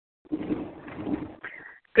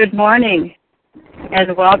Good morning,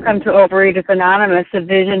 and welcome to Overeaters Anonymous, a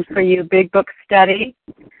Vision for You Big Book study.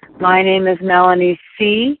 My name is Melanie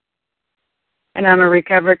C., and I'm a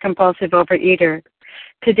recovered compulsive overeater.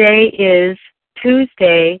 Today is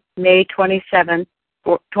Tuesday, May 27th,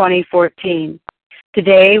 2014.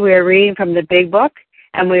 Today we are reading from the Big Book,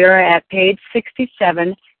 and we are at page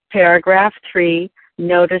 67, paragraph 3,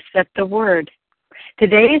 Notice that the Word.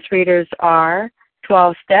 Today's readers are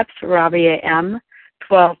 12 Steps, Rabia M.,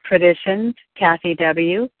 12 Traditions, Kathy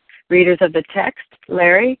W., readers of the text,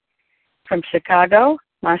 Larry from Chicago,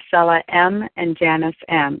 Marcella M., and Janice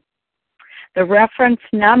M. The reference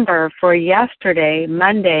number for yesterday,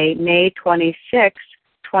 Monday, May 26,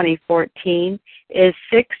 2014, is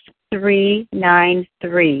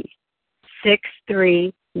 6393.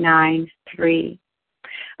 6393.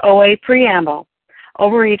 OA Preamble.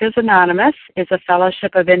 Overeaters Anonymous is a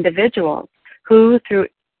fellowship of individuals who, through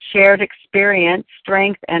shared experience,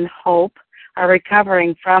 strength, and hope, are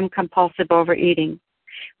recovering from compulsive overeating.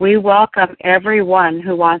 We welcome everyone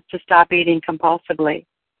who wants to stop eating compulsively.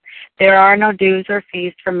 There are no dues or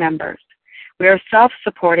fees for members. We are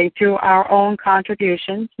self-supporting through our own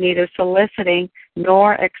contributions, neither soliciting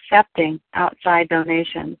nor accepting outside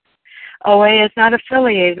donations. OA is not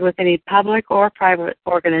affiliated with any public or private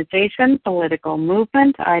organization, political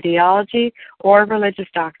movement, ideology, or religious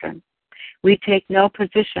doctrine. We take no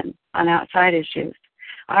position on outside issues.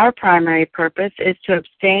 Our primary purpose is to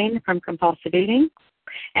abstain from compulsive eating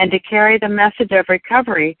and to carry the message of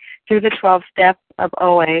recovery through the 12 steps of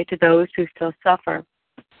OA to those who still suffer.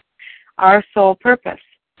 Our sole purpose.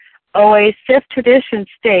 OA's fifth tradition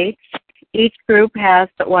states each group has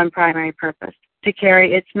but one primary purpose, to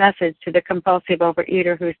carry its message to the compulsive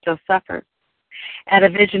overeater who still suffers. At a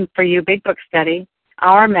Vision for You Big Book study,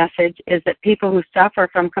 our message is that people who suffer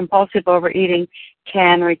from compulsive overeating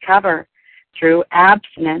can recover through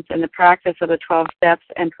abstinence and the practice of the 12 steps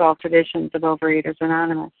and 12 traditions of Overeaters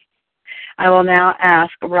Anonymous. I will now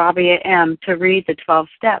ask Rabia M. to read the 12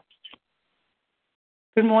 steps.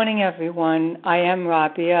 Good morning, everyone. I am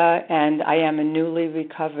Rabia, and I am a newly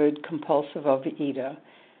recovered compulsive overeater.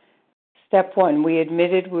 Step 1, we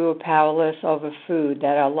admitted we were powerless over food,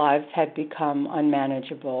 that our lives had become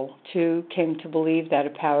unmanageable. 2, came to believe that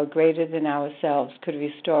a power greater than ourselves could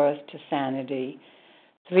restore us to sanity.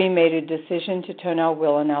 3, made a decision to turn our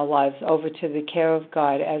will and our lives over to the care of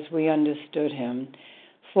God as we understood Him.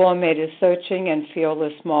 4, made a searching and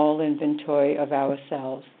fearless moral inventory of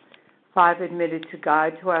ourselves. 5, admitted to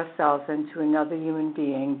God, to ourselves, and to another human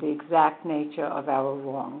being the exact nature of our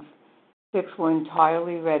wrongs. 6, we're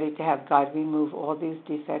entirely ready to have God remove all these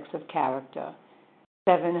defects of character.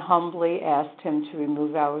 7, humbly asked Him to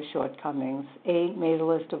remove our shortcomings. 8, made a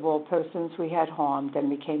list of all persons we had harmed and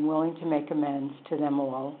became willing to make amends to them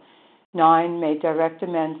all. 9, made direct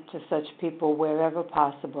amends to such people wherever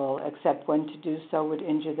possible, except when to do so would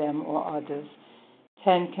injure them or others.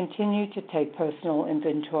 10, continued to take personal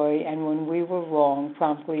inventory, and when we were wrong,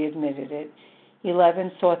 promptly admitted it.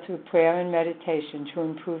 11, sought through prayer and meditation to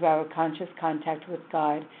improve our conscious contact with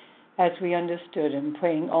God as we understood Him,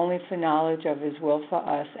 praying only for knowledge of His will for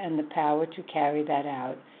us and the power to carry that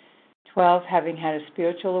out. 12, having had a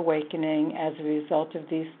spiritual awakening as a result of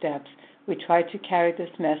these steps, we tried to carry this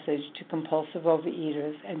message to compulsive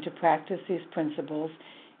overeaters and to practice these principles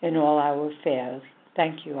in all our affairs.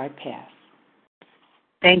 Thank you. I pass.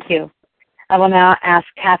 Thank you. I will now ask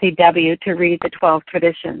Kathy W. to read the 12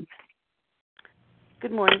 traditions.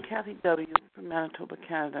 Good morning, Kathy W. from Manitoba,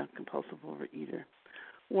 Canada, compulsive overeater.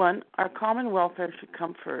 1, our common welfare should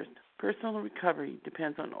come first. Personal recovery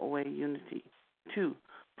depends on OA unity. 2,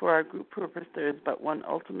 for our group purpose there is but one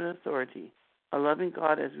ultimate authority, a loving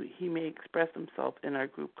God as He may express Himself in our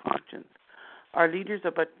group conscience. Our leaders are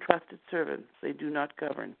but trusted servants, they do not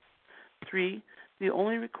govern. 3, the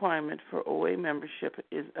only requirement for OA membership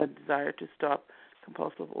is a desire to stop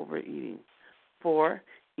compulsive overeating. 4,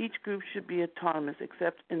 each group should be autonomous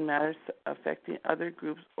except in matters affecting other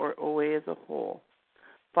groups or OA as a whole.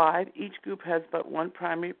 5, each group has but one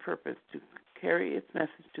primary purpose, to carry its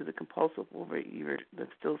message to the compulsive overeater that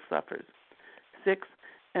still suffers. 6,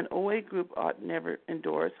 an OA group ought never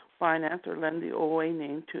endorse, finance, or lend the OA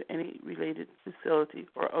name to any related facility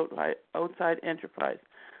or outside enterprise,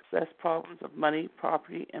 lest problems of money,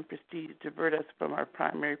 property, and prestige divert us from our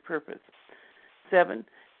primary purpose. 7,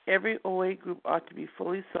 every OA group ought to be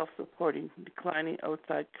fully self-supporting, declining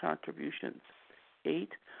outside contributions. 8,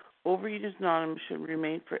 Overeaters Anonymous should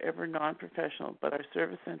remain forever non-professional, but our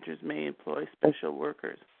service centers may employ special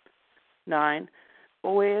workers. 9,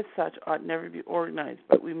 OA as such ought never be organized,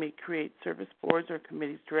 but we may create service boards or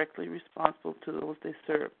committees directly responsible to those they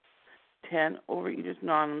serve. 10. Overeaters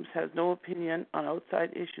Anonymous has no opinion on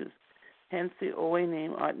outside issues. Hence, the OA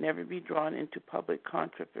name ought never be drawn into public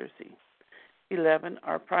controversy. 11.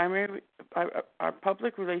 Our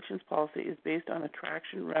public relations policy is based on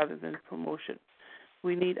attraction rather than promotion.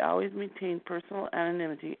 We need always maintain personal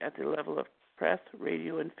anonymity at the level of press,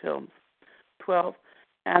 radio, and films. 12.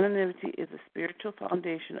 Anonymity is the spiritual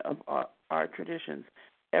foundation of our traditions,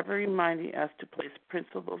 ever reminding us to place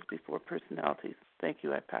principles before personalities. Thank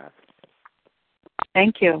you. I pass.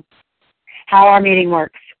 Thank you. How our meeting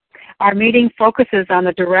works. Our meeting focuses on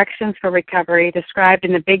the directions for recovery described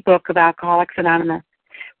in the Big Book of Alcoholics Anonymous.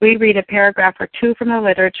 We read a paragraph or two from the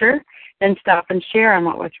literature, then stop and share on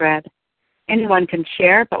what was read. Anyone can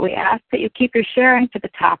share, but we ask that you keep your sharing to the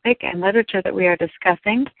topic and literature that we are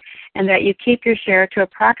discussing, and that you keep your share to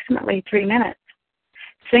approximately 3 minutes.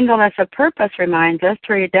 Singleness of purpose reminds us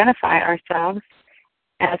to identify ourselves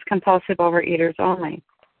as compulsive overeaters only.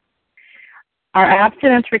 Our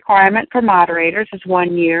abstinence requirement for moderators is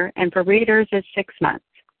 1 year, and for readers is 6 months.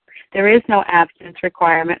 There is no abstinence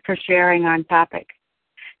requirement for sharing on topic.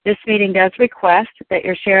 This meeting does request that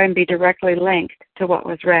your sharing be directly linked to what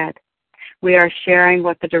was read. We are sharing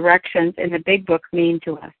what the directions in the Big Book mean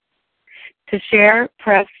to us. To share,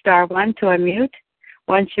 press *1 to unmute.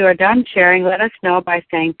 Once you are done sharing, let us know by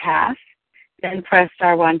saying pass, then press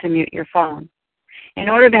 *1 to mute your phone. In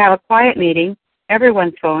order to have a quiet meeting,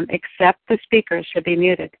 everyone's phone except the speaker should be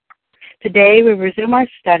muted. Today we resume our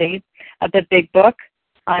study of the Big Book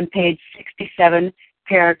on page 67,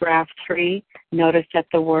 paragraph 3, notice at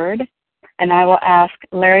the word, and I will ask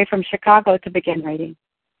Larry from Chicago to begin reading.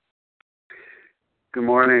 Good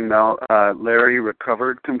morning, Mel. Larry,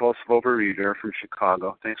 recovered compulsive overeater from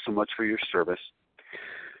Chicago. Thanks so much for your service.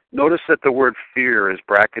 Notice that the word fear is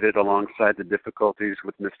bracketed alongside the difficulties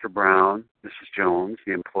with Mr. Brown, Mrs. Jones,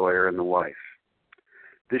 the employer, and the wife.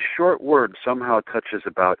 This short word somehow touches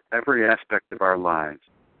about every aspect of our lives.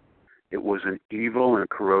 It was an evil and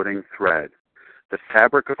corroding thread. The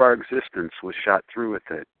fabric of our existence was shot through with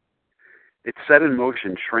it. It set in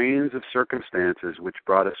motion trains of circumstances which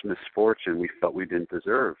brought us misfortune we felt we didn't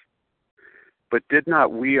deserve. But did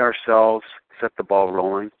not we ourselves set the ball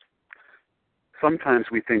rolling? Sometimes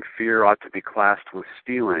we think fear ought to be classed with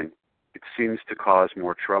stealing. It seems to cause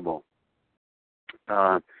more trouble.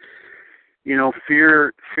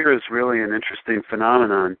 Fear is really an interesting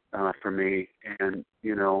phenomenon for me. And,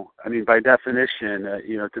 by definition,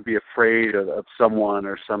 to be afraid of someone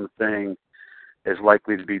or something is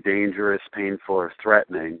likely to be dangerous, painful, or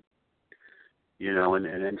threatening.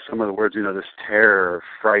 And some of the words, this terror,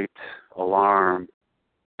 fright, alarm,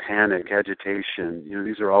 panic, agitation,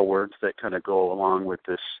 these are all words that kind of go along with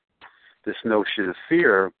this notion of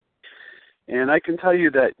fear. And I can tell you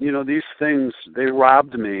that, these things, they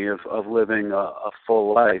robbed me of living a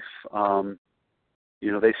full life.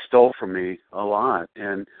 They stole from me a lot.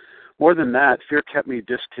 And more than that, fear kept me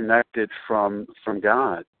disconnected from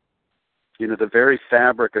God. The very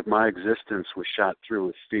fabric of my existence was shot through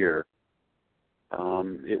with fear.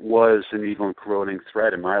 It was an evil and corroding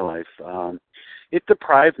thread in my life. It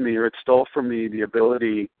deprived me, or it stole from me, the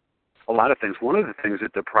ability, a lot of things. One of the things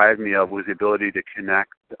it deprived me of was the ability to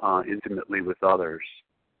connect intimately with others.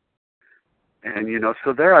 And,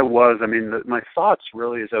 so there I was. My thoughts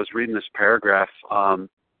really, as I was reading this paragraph,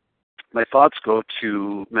 my thoughts go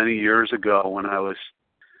to many years ago when I was,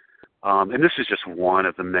 and this is just one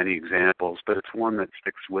of the many examples, but it's one that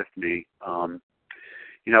sticks with me.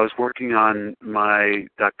 I was working on my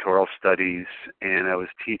doctoral studies, and I was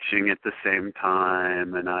teaching at the same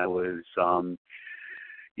time, and I was,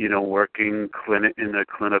 working in the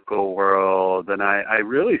clinical world, and I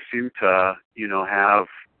really seemed to, have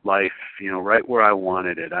life, right where I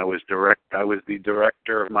wanted it. I was the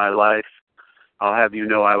director of my life. I'll have you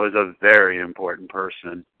know I was a very important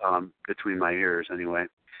person, between my ears anyway.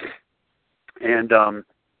 And,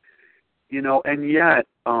 and yet,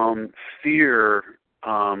 fear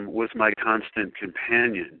was my constant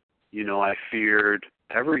companion. I feared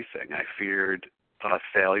everything. I feared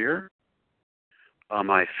failure.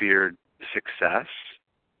 I feared success.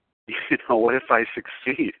 What if I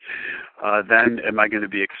succeed? Then am I going to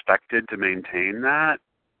be expected to maintain that?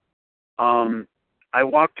 I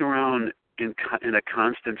walked around in a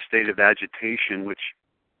constant state of agitation, which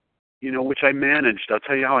I managed. I'll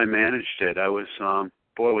tell you how I managed it. I was,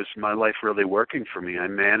 was my life really working for me? I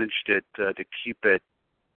managed it to keep it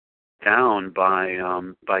down by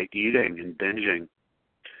eating and binging.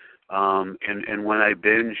 And when I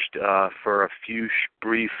binged for a few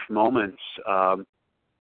brief moments,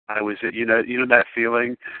 I was, that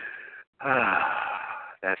feeling.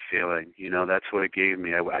 That feeling. That's what it gave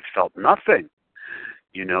me. I felt nothing.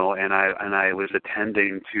 and I was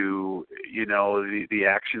attending to, the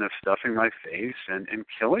action of stuffing my face and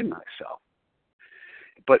killing myself.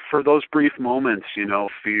 But for those brief moments,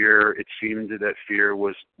 it seemed that fear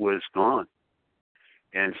was gone.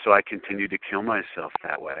 And so I continued to kill myself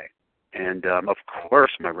that way. And of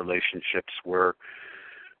course my relationships were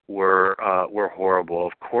horrible.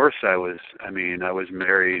 Of course I was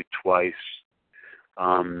married twice.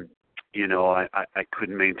 I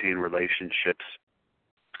couldn't maintain relationships.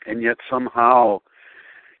 And yet somehow,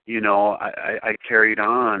 I carried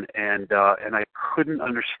on, and I couldn't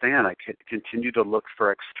understand. I continued to look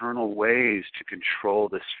for external ways to control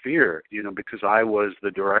this fear, because I was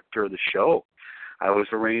the director of the show. I was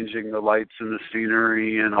arranging the lights and the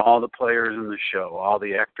scenery and all the players in the show, all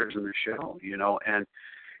the actors in the show, and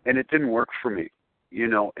it didn't work for me,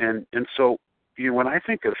 and so, when I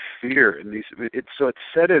think of fear, and it's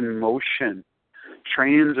set in motion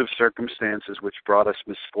trains of circumstances which brought us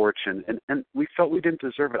misfortune, and we felt we didn't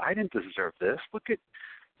deserve it. I didn't deserve this.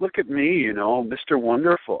 Look at me, Mr.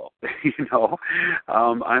 Wonderful.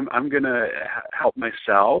 I'm going to help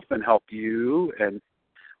myself and help you, and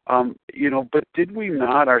but did we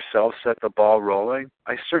not ourselves set the ball rolling?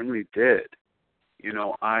 I certainly did.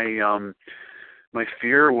 My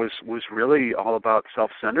fear was really all about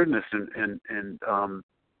self-centeredness, and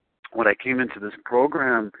when I came into this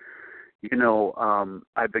program,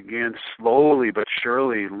 I began slowly but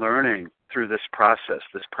surely learning through this process,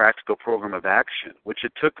 this practical program of action, which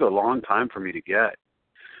it took a long time for me to get.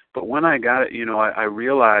 But when I got it, I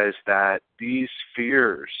realized that these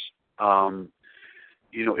fears,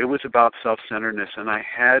 it was about self-centeredness, and I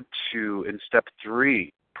had to, in step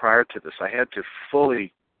 3, prior to this, I had to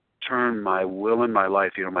fully turn my will and my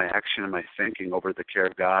life, my action and my thinking over the care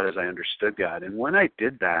of God as I understood God. And when I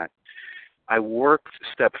did that, I worked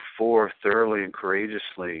step 4 thoroughly and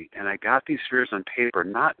courageously, and I got these fears on paper,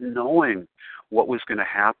 not knowing what was going to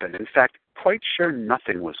happen. In fact, quite sure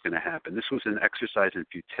nothing was going to happen. This was an exercise in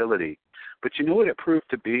futility. But you know what it proved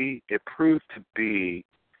to be? It proved to be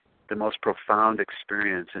the most profound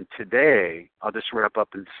experience. And today, I'll just wrap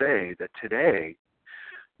up and say that today,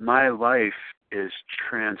 my life is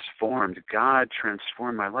transformed. God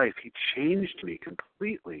transformed my life. He changed me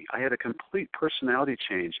completely. I had a complete personality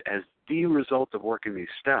change as the result of working these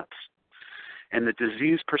steps. And the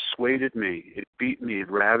disease persuaded me. It beat me. It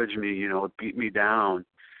ravaged me. It beat me down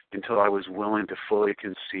until I was willing to fully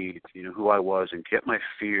concede, who I was and get my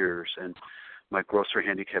fears and my grosser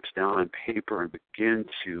handicaps down on paper and begin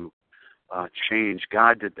to change.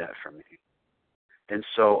 God did that for me. And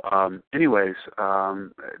so, anyways,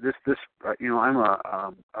 I'm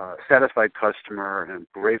a satisfied customer, and I'm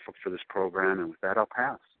grateful for this program. And with that, I'll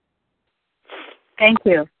pass. Thank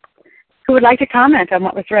you. Who would like to comment on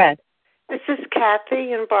what was read? This is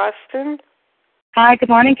Kathy in Boston. Hi, good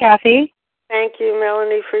morning, Kathy. Thank you,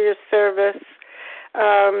 Melanie, for your service.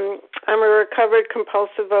 I'm a recovered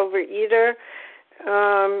compulsive overeater,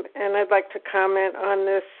 and I'd like to comment on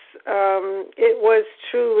this. It was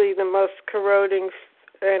truly the most corroding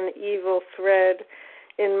and evil thread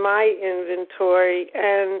in my inventory,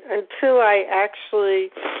 and until I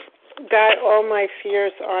actually got all my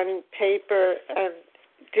fears on paper and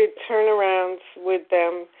did turnarounds with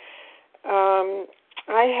them,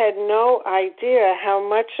 I had no idea how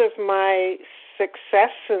much of my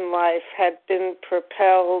success in life had been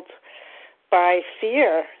propelled by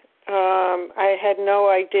fear. I had no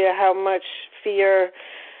idea how much fear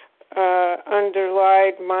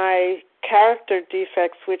underlied my character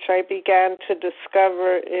defects, which I began to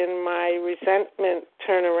discover in my resentment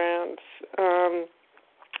turnarounds,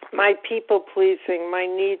 my people-pleasing, my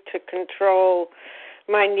need to control,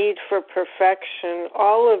 my need for perfection.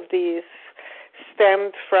 All of these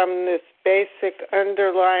stemmed from this basic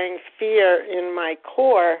underlying fear in my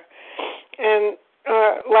core. And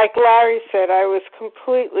like Larry said, I was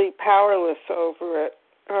completely powerless over it.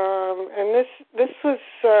 And this was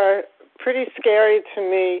pretty scary to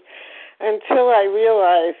me until I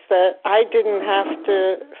realized that I didn't have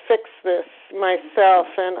to fix this myself,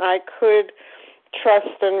 and I could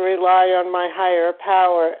trust and rely on my higher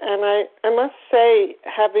power. And I must say,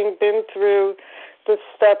 having been through the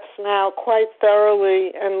steps now quite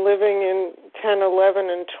thoroughly and living in 10, 11,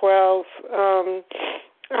 and 12,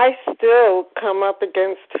 I still come up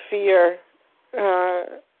against fear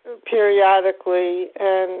periodically.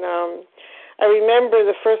 And I remember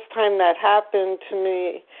the first time that happened to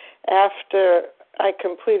me after I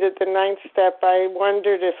completed the 9th step, I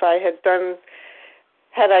wondered if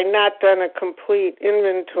had I not done a complete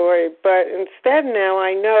inventory. But instead now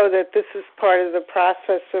I know that this is part of the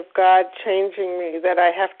process of God changing me, that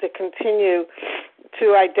I have to continue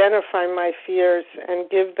to identify my fears and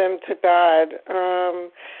give them to God.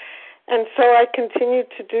 And so I continue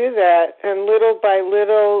to do that, and little by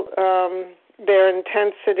little, their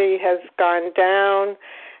intensity has gone down,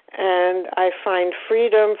 and I find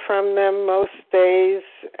freedom from them most days,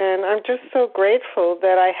 and I'm just so grateful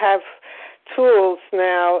that I have tools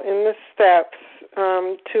now in the steps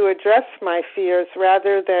to address my fears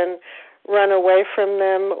rather than run away from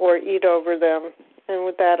them or eat over them. And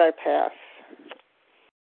with that, I pass.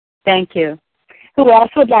 Thank you. Who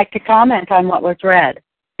else would like to comment on what was read?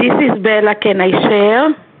 This is Bella. Can I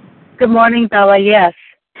share? Good morning, Bella. Yes.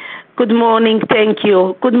 Good morning. Thank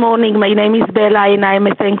you. Good morning. My name is Bella, and I am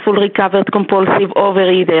a thankful recovered compulsive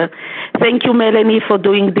overeater. Thank you, Melanie, for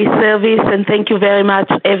doing this service, and thank you very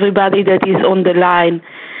much, everybody that is on the line.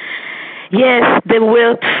 Yes, the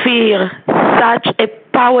word fear, such a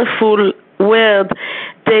powerful word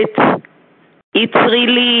that it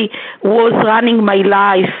really was running my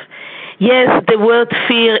life. Yes, the word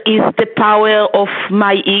fear is the power of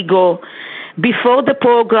my ego. Before the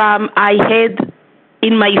program, I had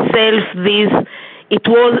in myself this. It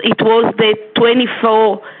was the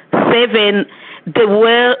 24/7.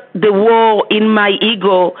 The war in my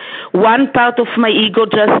ego. One part of my ego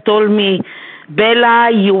just told me,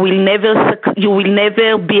 Bella, you will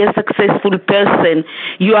never be a successful person.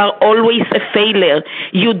 You are always a failure.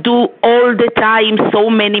 You do all the time so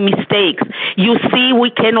many mistakes. You see, we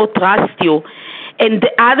cannot trust you. And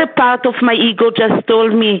the other part of my ego just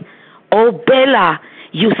told me, oh, Bella,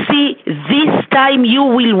 you see, this time you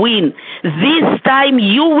will win. This time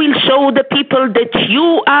you will show the people that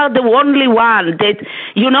you are the only one, that,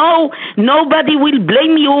 nobody will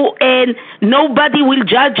blame you and nobody will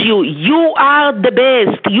judge you. You are the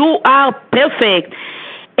best. You are perfect.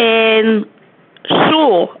 And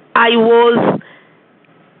sure, I was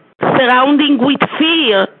surrounding with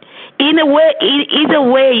fear. Either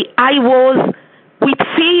way, I was with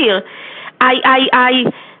fear.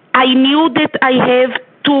 I knew that I have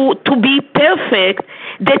to be perfect,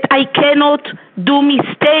 that I cannot do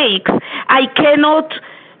mistakes. I cannot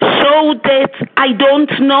show that I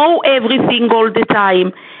don't know everything all the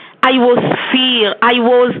time. I was fear. I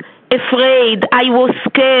was afraid. I was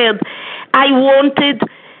scared. I wanted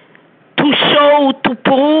to show, to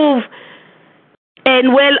prove.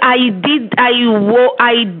 And well, I did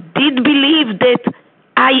believe that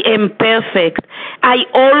I am perfect. I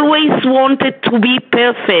always wanted to be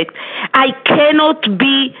perfect. I cannot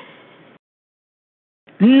be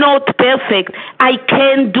not perfect. I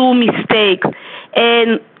can do mistakes.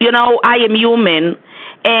 And, I am human.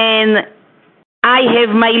 And I have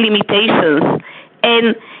my limitations.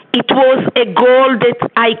 And it was a goal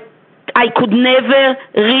that I could never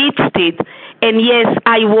reach it. And yes,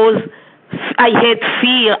 I had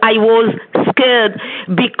fear. I was scared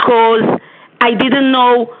because I didn't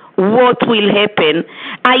know what will happen.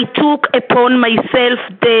 I took upon myself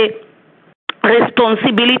the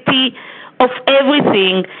responsibility of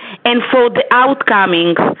everything and for the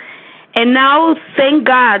outcomings. And now, thank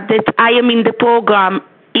God that I am in the program.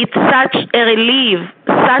 It's such a relief,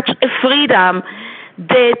 such a freedom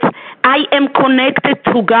that I am connected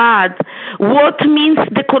to God. What means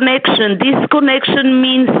the connection? This connection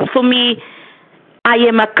means for me, I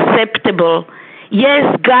am acceptable.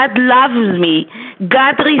 Yes, God loves me.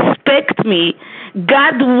 God respects me.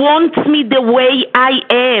 God wants me the way I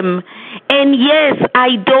am. And yes,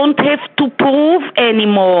 I don't have to prove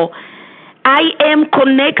anymore. I am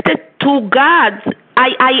connected to God.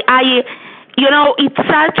 It's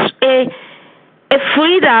such a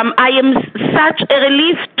freedom. I am such a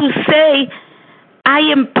relief to say I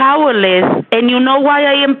am powerless. And you know why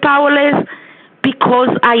I am powerless? Because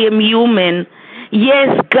I am human.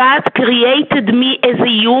 Yes, God created me as a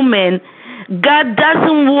human. God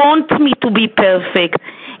doesn't want me to be perfect.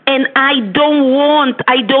 And I don't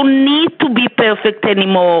need to be perfect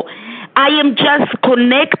anymore. I am just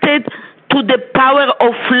connected to the power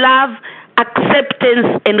of love,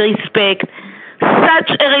 acceptance, and respect.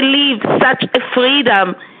 Such a relief, such a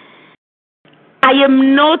freedom. I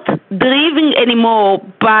am not driven anymore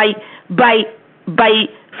by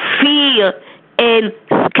fear and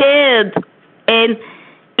scared. And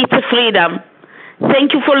it's a freedom.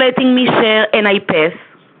 Thank you for letting me share, and I pass.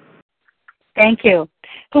 Thank you.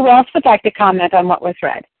 Who else would like to comment on what was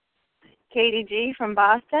read? Katie G. from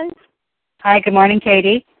Boston. Hi, good morning,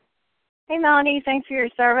 Katie. Hey, Melanie. Thanks for your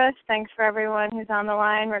service. Thanks for everyone who's on the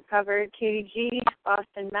line. Recovered Katie G.,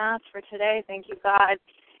 Boston, Mass. for today. Thank you, God.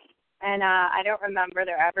 And I don't remember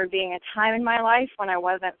there ever being a time in my life when I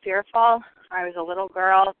wasn't fearful. I was a little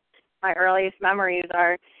girl. My earliest memories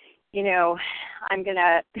are, my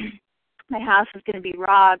house is going to be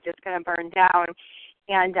robbed, it's going to burn down.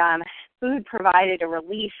 And food provided a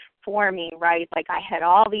relief for me, right? Like I had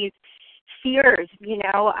all these fears,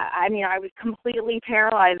 I mean, I was completely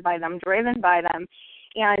paralyzed by them, driven by them.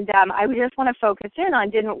 And I would just want to focus in on,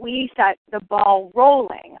 didn't we set the ball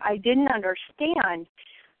rolling? I didn't understand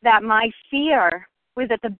that my fear was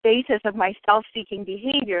at the basis of my self-seeking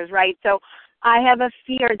behaviors, right? So I have a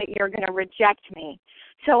fear that you're going to reject me.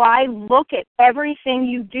 So I look at everything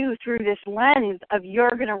you do through this lens of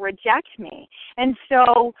you're going to reject me. And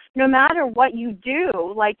so no matter what you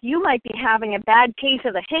do, like you might be having a bad case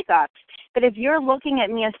of the hiccups, but if you're looking at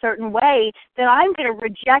me a certain way, then I'm going to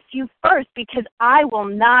reject you first because I will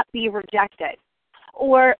not be rejected.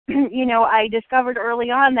 Or, I discovered early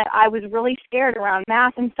on that I was really scared around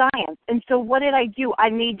math and science. And so what did I do? I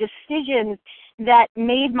made decisions that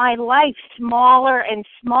made my life smaller and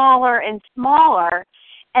smaller and smaller,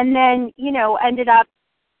 and then, ended up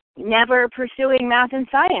never pursuing math and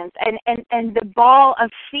science. And the ball of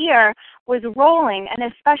fear was rolling,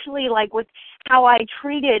 and especially like with how I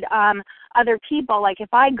treated other people. Like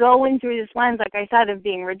if I go in through this lens, like I said, of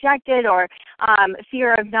being rejected or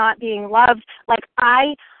fear of not being loved, like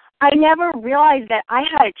I never realized that I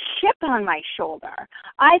had a chip on my shoulder.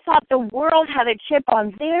 I thought the world had a chip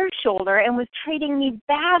on their shoulder and was treating me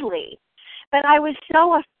badly. But I was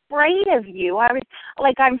so afraid of you.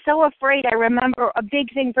 I'm so afraid. I remember a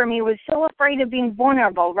big thing for me was so afraid of being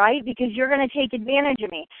vulnerable, right? Because you're going to take advantage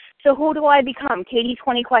of me. So who do I become? Katie,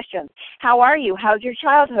 20 questions. How are you? How's your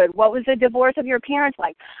childhood? What was the divorce of your parents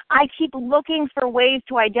like? I keep looking for ways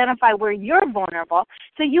to identify where you're vulnerable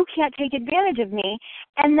so you can't take advantage of me.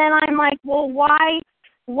 And then I'm like, well, why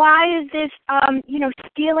is this,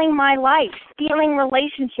 stealing my life, stealing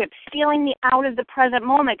relationships, stealing me out of the present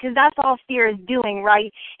moment? Because that's all fear is doing,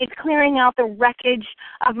 right? It's clearing out the wreckage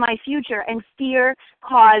of my future, and fear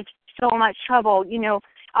caused so much trouble.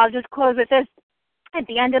 I'll just close with this. At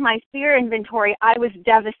the end of my fear inventory, I was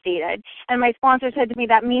devastated. And my sponsor said to me,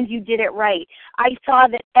 that means you did it right. I saw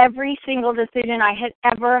that every single decision I had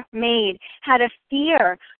ever made had a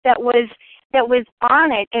fear that was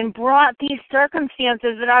on it and brought these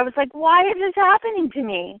circumstances that I was like, why is this happening to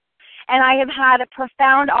me? And I have had a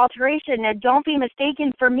profound alteration. Now, don't be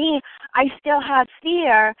mistaken, for me, I still have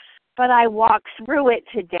fear, but I walk through it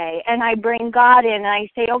today, and I bring God in, and I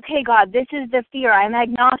say, okay, God, this is the fear. I'm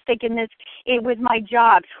agnostic in this with my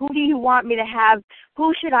jobs. Who do you want me to have?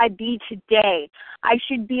 Who should I be today? I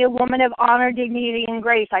should be a woman of honor, dignity, and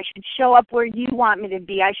grace. I should show up where you want me to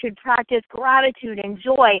be. I should practice gratitude and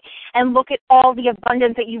joy and look at all the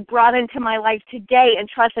abundance that you've brought into my life today and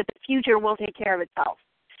trust that the future will take care of itself.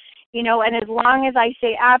 And as long as I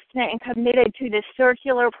stay abstinent and committed to this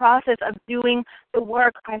circular process of doing the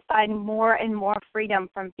work, I find more and more freedom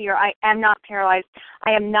from fear. I am not paralyzed.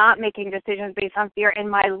 I am not making decisions based on fear, and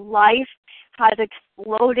my life has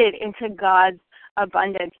exploded into God's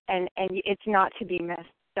abundance, and it's not to be missed.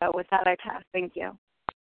 So with that, I pass. Thank you.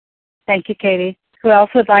 Thank you, Katie. Who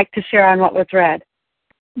else would like to share on what was read?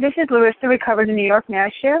 This is Larissa, recovered in New York. May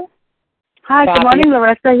I share? Hi, good morning,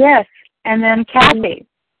 Larissa. Yes. And then Kathy.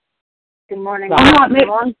 Good morning. It's been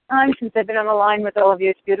a long time since I've been on the line with all of you.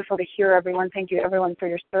 It's beautiful to hear everyone. Thank you, everyone, for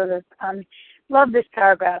your service. Love this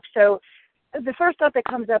paragraph. So the first thought that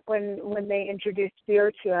comes up when they introduce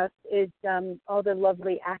fear to us is all the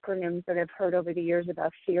lovely acronyms that I've heard over the years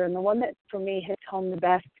about fear. And the one that, for me, hits home the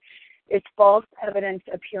best is false evidence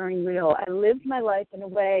appearing real. I lived my life in a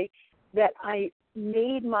way that I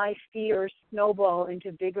made my fears snowball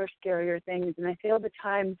into bigger, scarier things. And I feel the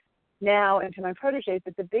time now, and to my proteges,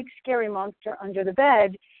 that the big scary monster under the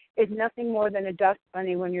bed is nothing more than a dust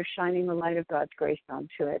bunny when you're shining the light of God's grace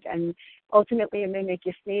onto it. And ultimately, it may make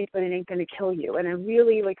you sneeze, but it ain't going to kill you. And I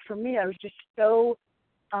really, for me, I was just so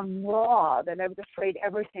raw that I was afraid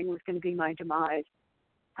everything was going to be my demise.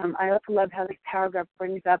 I also love how this paragraph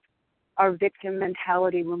brings up our victim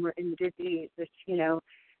mentality when we're in disease. This,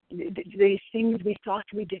 these things we thought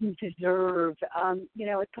we didn't deserve.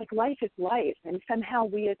 It's like life is life. And somehow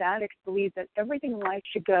we as addicts believe that everything in life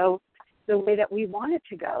should go the way that we want it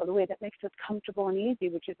to go, the way that makes us comfortable and easy,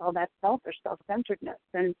 which is all that self or self-centeredness.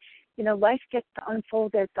 And, life gets to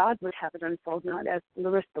unfold as God would have it unfold, not as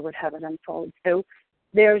Larissa would have it unfold. So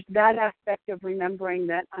there's that aspect of remembering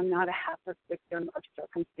that I'm not a hapless victim of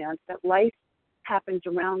circumstance, that life happens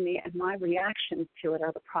around me and my reactions to it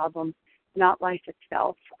are the problem, not life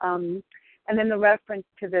itself. And then the reference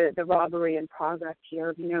to the robbery in progress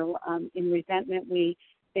here, in resentment, we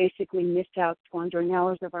basically miss out squandering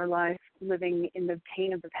hours of our life living in the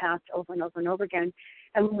pain of the past over and over and over again.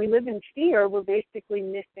 And when we live in fear, we're basically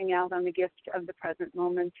missing out on the gift of the present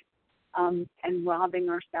moment and robbing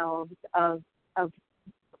ourselves of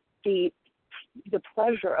the the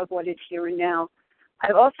pleasure of what is here and now.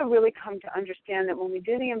 I've also really come to understand that when we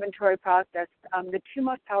do the inventory process, the two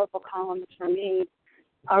most powerful columns for me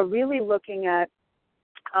are really looking at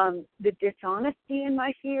the dishonesty in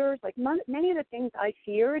my fears. Like many of the things I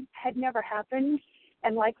feared had never happened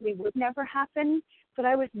and likely would never happen, but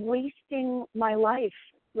I was wasting my life,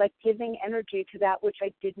 like giving energy to that which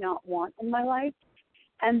I did not want in my life.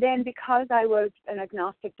 And then because I was an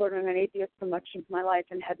agnostic, bordering on atheist for much of my life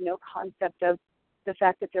and had no concept of the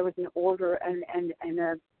fact that there was an order and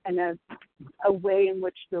a way in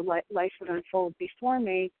which the life would unfold before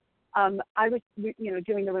me, I was,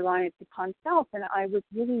 doing the reliance upon self, and I was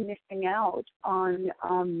really missing out on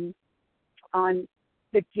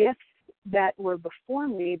the gifts that were before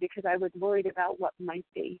me because I was worried about what might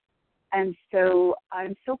be. And so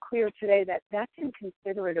I'm so clear today that that's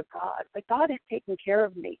inconsiderate of God. Like God has taken care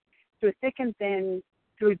of me through thick and thin,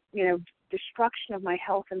 through, destruction of my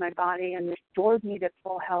health and my body, and restored me to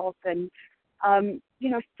full health, and,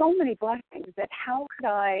 so many blessings that how could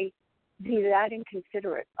I be that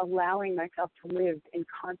inconsiderate, allowing myself to live in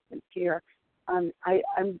constant fear?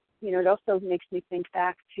 It also makes me think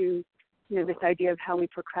back to, this idea of how we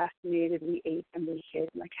procrastinated, we ate, and we hid,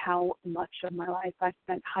 like how much of my life I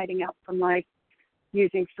spent hiding out from life,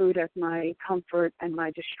 using food as my comfort and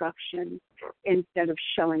my destruction instead of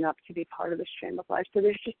showing up to be part of the stream of life. So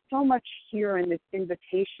there's just so much here in this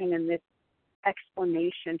invitation and this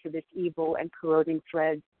explanation to this evil and corroding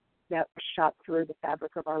thread that was shot through the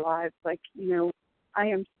fabric of our lives. Like, I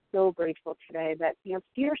am so grateful today that,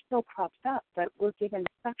 fear still crops up, but we're given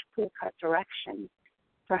such clear-cut direction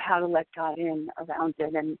for how to let God in around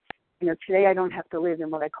it. And, today I don't have to live in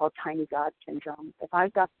what I call tiny God syndrome. If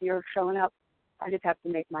I've got fear showing up, I just have to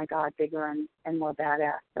make my God bigger and more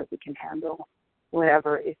badass so we can handle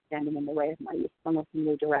whatever is standing in the way of my usefulness and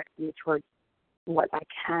redirect me towards what I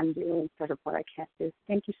can do instead of what I can't do.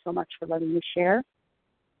 Thank you so much for letting me share.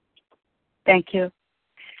 Thank you.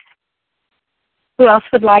 Who else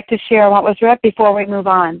would like to share what was read before we move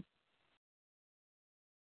on?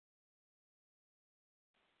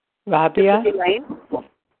 Rabia? Elaine?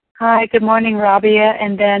 Hi, good morning, Rabia,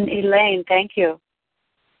 and then Elaine. Thank you.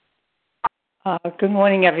 Good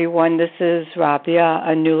morning, everyone. This is Rabia,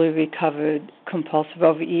 a newly recovered compulsive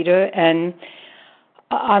overeater, and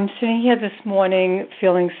I'm sitting here this morning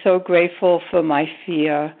feeling so grateful for my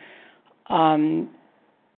fear,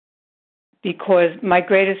 because my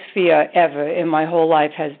greatest fear ever in my whole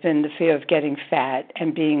life has been the fear of getting fat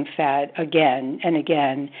and being fat again and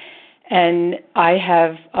again. And I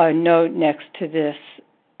have a note next to this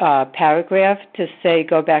paragraph to say,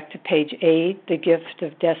 go back to page 8, the gift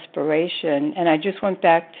of desperation. And I just went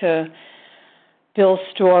back to Bill's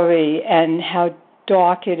story and how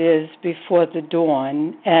dark it is before the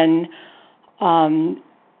dawn. And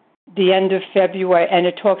the end of February, and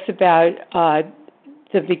it talks about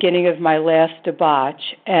the beginning of my last debauch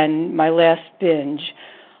and my last binge,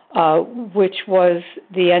 which was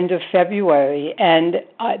the end of February. And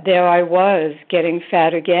there I was, getting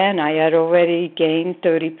fat again. I had already gained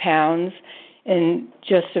 30 pounds in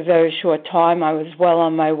just a very short time. I was well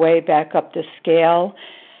on my way back up the scale,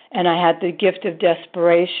 and I had the gift of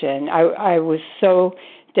desperation. I was so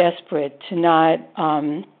desperate to not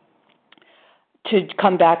to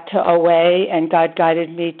come back to OA, and God guided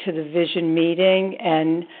me to the vision meeting,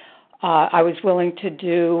 and I was willing to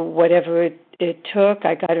do whatever it took.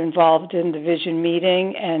 I got involved in the vision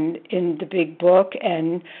meeting and in the big book,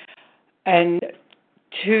 and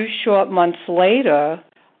 2 short months later,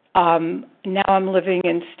 now I'm living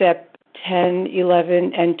in step 10,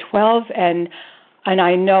 11, and 12, and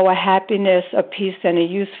I know a happiness, a peace, and a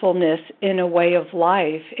usefulness in a way of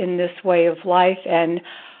life, in this way of life, and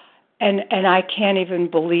I can't even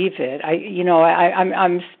believe it.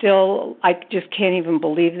 I'm still, I just can't even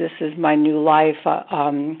believe this is my new life.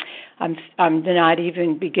 I'm not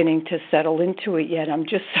even beginning to settle into it yet. I'm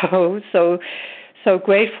just so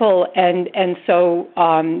grateful, and so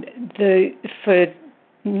for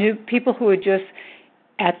new people who are just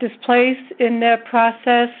at this place in their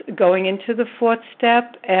process, going into the 4th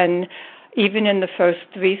step, and even in the first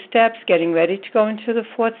 3 steps, getting ready to go into the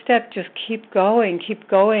 4th step, just keep going.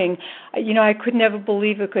 I could never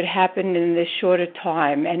believe it could happen in this shorter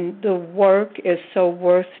time, and the work is so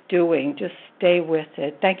worth doing. Just stay with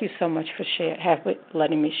it. Thank you so much for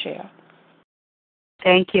letting me share.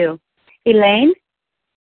 Thank you. Elaine?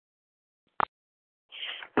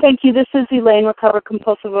 Thank you. This is Elaine, recovered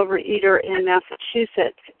compulsive overeater in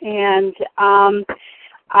Massachusetts, and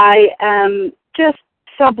I am just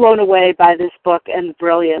so blown away by this book and the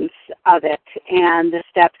brilliance of it and the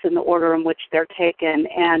steps and the order in which they're taken.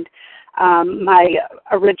 And My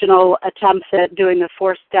original attempts at doing the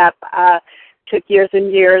 4-step took years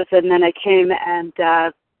and years, and then I came and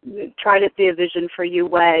tried it the Vision for You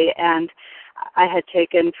way, and I had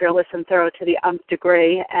taken Fearless and Thorough to the nth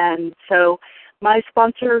degree, and so my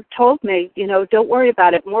sponsor told me, don't worry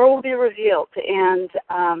about it. More will be revealed, and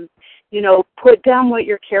put down what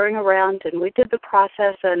you're carrying around. And we did the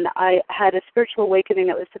process, and I had a spiritual awakening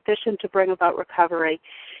that was sufficient to bring about recovery.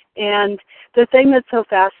 And the thing that's so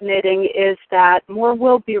fascinating is that more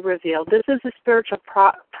will be revealed. This is a spiritual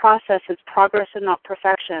process. It's progress and not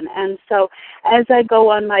perfection. And so as I go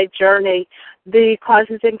on my journey, the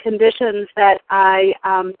causes and conditions that I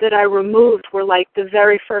removed were like the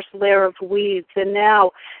very first layer of weeds, and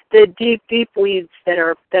now the deep, deep weeds that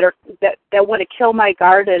want to kill my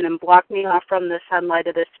garden and block me off from the sunlight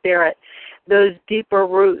of the spirit, those deeper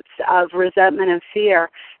roots of resentment and fear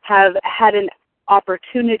have had an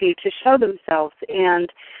opportunity to show themselves.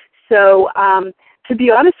 And so to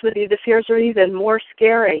be honest with you, the fears are even more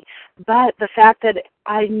scary. But the fact that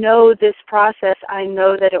I know this process, I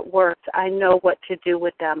know that it works, I know what to do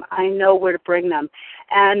with them, I know where to bring them.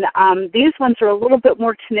 And these ones are a little bit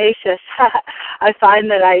more tenacious. I find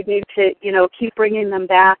that I need to, keep bringing them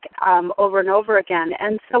back over and over again.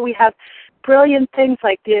 And so we have brilliant things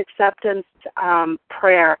like the acceptance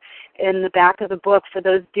prayer in the back of the book for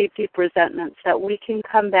those deep, deep resentments that we can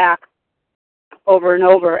come back over and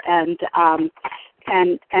over and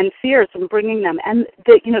fears and bringing them. And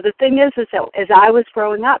the thing is that as I was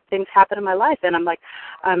growing up, things happened in my life, and I'm like,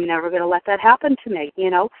 I'm never going to let that happen to me.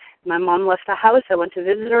 My mom left the house. I went to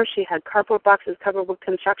visit her. She had cardboard boxes covered with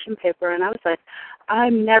construction paper, and I was like,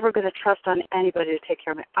 I'm never going to trust on anybody to take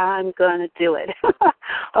care of me. I'm going to do it.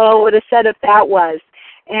 Oh, what a setup that was.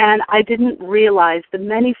 And I didn't realize the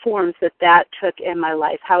many forms that took in my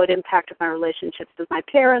life, how it impacted my relationships with my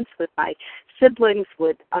parents, with my siblings,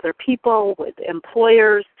 with other people, with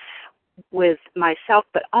employers, with myself,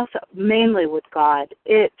 but also mainly with God.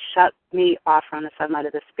 It shut me off from the sunlight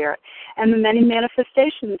of the Spirit. And the many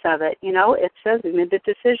manifestations of it, it says we made the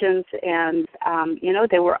decisions, and,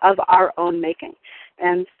 they were of our own making.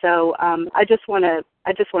 And so I just want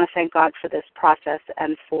to thank God for this process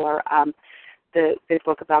and for the Big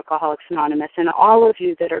Book of Alcoholics Anonymous, and all of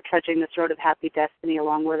you that are trudging this road of happy destiny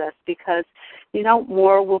along with us, because,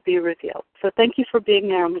 more will be revealed. So thank you for being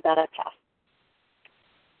there, and with that I pass.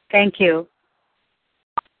 Thank you.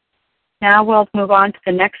 Now we'll move on to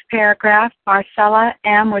the next paragraph. Marcella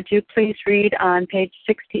M., would you please read on page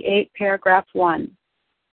 68, paragraph 1?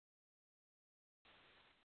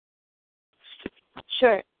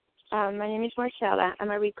 Sure. My name is Marcella.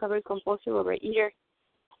 I'm a recovered compulsive overeater.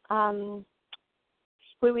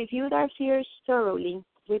 We reviewed our fears thoroughly.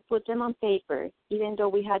 We put them on paper, even though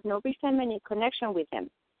we had no resentment in connection with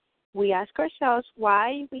them. We asked ourselves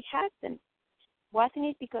why we had them. Wasn't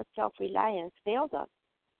it because self-reliance failed us?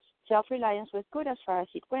 Self-reliance was good as far as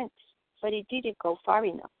it went, but it didn't go far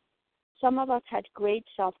enough. Some of us had great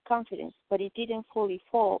self-confidence, but it didn't fully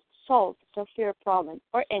solve the fear problem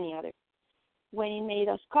or any other. When it made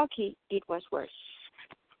us cocky, it was worse.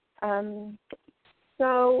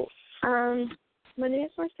 My name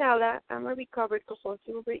is Marcella. I'm a recovered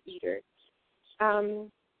compulsive overeater.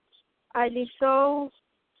 I live so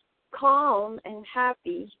calm and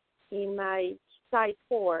happy in my size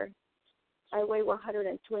 4. I weigh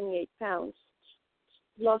 128 pounds.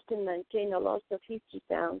 Lost and maintained a loss of 50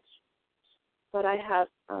 pounds. But I have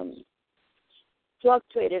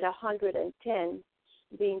fluctuated 110,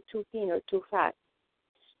 being too thin or too fat.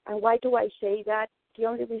 And why do I say that? The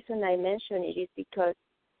only reason I mention it is because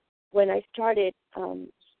when I started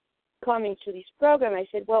coming to this program, I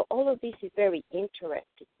said, well, all of this is very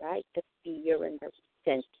interesting, right? The fear and the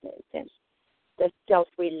resentment and the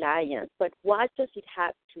self-reliance. But what does it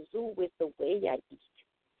have to do with the way I eat?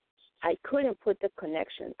 I couldn't put the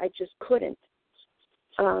connection. I just couldn't.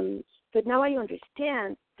 But now I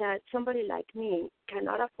understand that somebody like me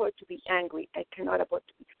cannot afford to be angry. I cannot afford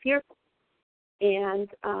to be fearful. And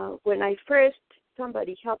when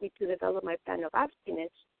somebody helped me to develop my plan of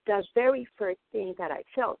abstinence, the very first thing that I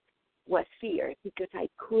felt was fear, because I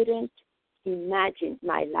couldn't imagine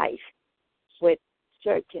my life without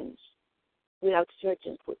certain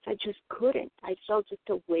foods. I just couldn't. I felt just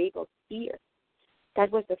a wave of fear.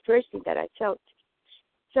 That was the first thing that I felt.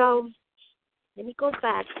 So let me go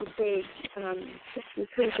back to page,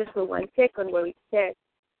 just for 1 second, where it says,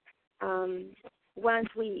 once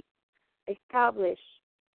we establish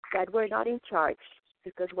that we're not in charge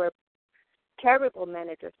because we're terrible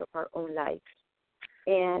managers of our own lives,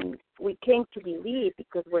 and we came to believe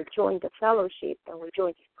because we're joined the fellowship and we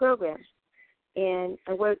joined this program, and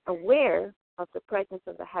we're aware of the presence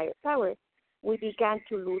of the higher power, we began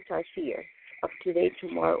to lose our fear of today,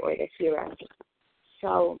 tomorrow, or the hereafter.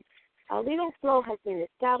 So a little flow has been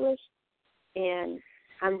established, and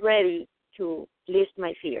I'm ready to list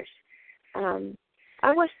my fears.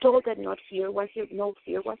 I was told that no fear was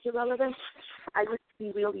irrelevant. I used to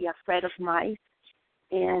be really afraid of mice,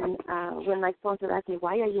 and when my sponsor asked me,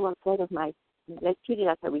 "Why are you afraid of mice?" I treat it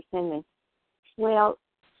as a resentment. Well,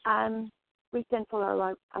 I'm resentful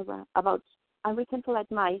at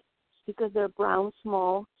mice because they're brown,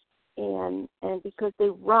 small, and because they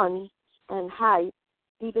run and hide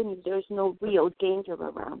even if there's no real danger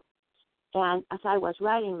around. And as I was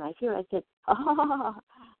writing my fear, I said, "Oh,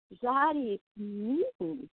 that is me.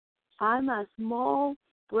 I'm a small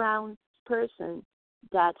brown person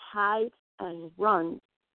that hides and runs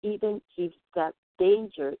even if the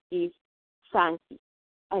danger is fancy.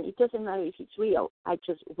 And it doesn't matter if it's real. I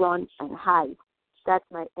just run and hide. That's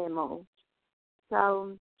my MO."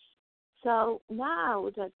 So now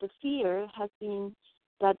that the fear has been,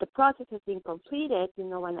 that the process has been completed,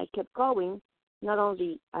 when I kept going, not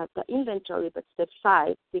only at the inventory, but steps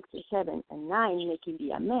 5, 6, 7, and 9, making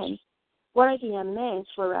the amends. What are the amends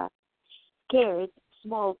for a scared,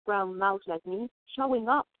 small, brown mouse like me? Showing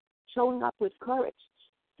up with courage.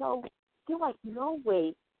 So there was no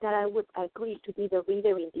way that I would agree to be the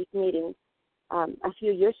reader in this meeting a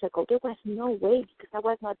few years ago. There was no way, because I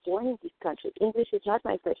was not born in this country. English is not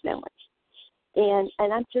my first language. And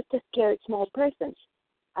I'm just a scared small person.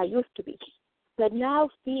 I used to be. But now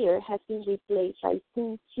fear has been replaced by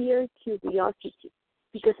sincere curiosity,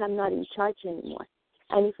 because I'm not in charge anymore.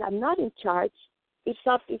 And if I'm not in charge, it's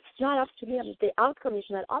not up to me. The outcome is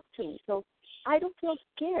not up to me. So I don't feel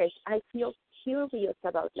scared. I feel curious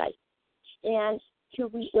about life. And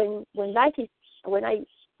when I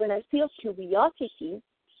feel curiosity,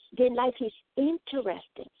 then life is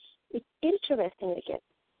interesting. It's interesting again.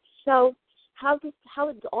 So how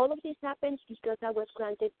all of this happens? Because I was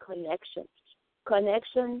granted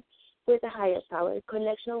connection with a higher power,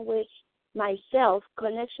 connection with myself,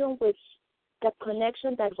 connection with the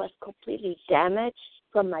connection that was completely damaged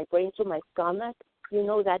from my brain to my stomach.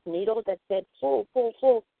 That needle that said full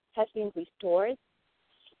has been restored.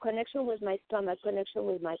 Connection with my stomach, connection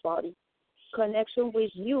with my body, connection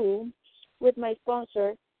with you, with my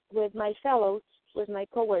sponsor, with my fellows, with my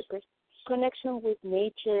coworkers, connection with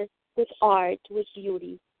nature, with art, with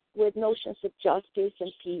beauty, with notions of justice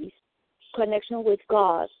and peace, connection with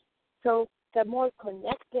God. So the more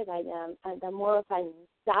connected I am and the more of an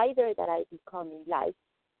insider that I become in life,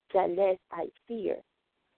 the less I fear.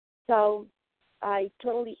 So I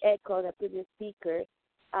totally echo the previous speaker.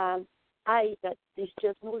 I that is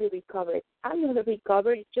just newly recovered. I'm newly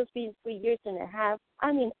recovered. It's just been 3 years and a half.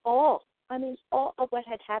 I'm in awe. I'm in awe of what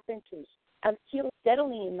had happened to me. I'm still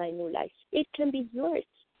settling in my new life. It can be yours.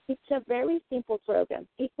 It's a very simple program.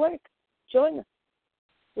 It works. Join us.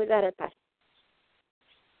 With that, I pass.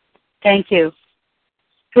 Thank you.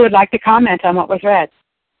 Who would like to comment on what was read?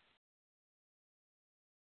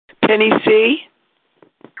 Penny C.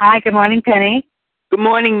 Hi, good morning, Penny. Good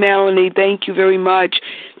morning, Melanie. Thank you very much.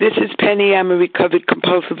 This is Penny. I'm a recovered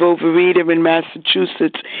compulsive overeater in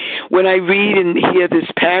Massachusetts. When I read and hear this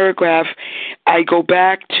paragraph, I go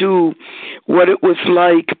back to what it was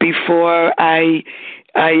like before I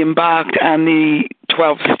embarked on the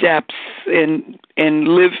 12 steps and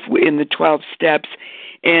live in the 12 steps.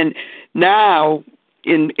 And now,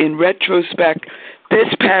 in retrospect, this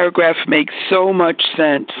paragraph makes so much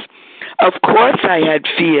sense. Of course I had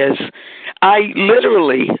fears. I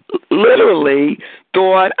literally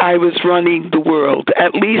thought I was running the world.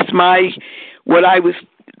 At least my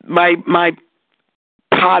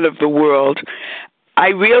part of the world. I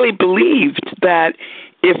really believed that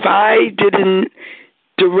if I didn't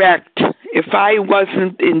direct, if I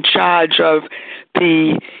wasn't in charge of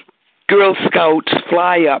the Girl Scouts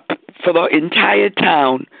fly-up for the entire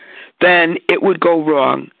town, then it would go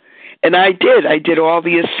wrong. And I did. I did all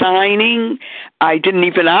the assigning. I didn't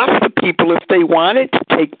even ask the people if they wanted to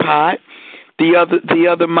take part. The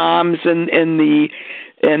other moms and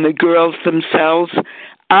the girls themselves.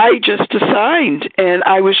 I just assigned, and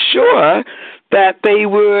I was sure that they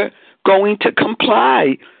were going to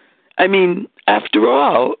comply. I mean, after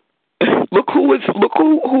all, look who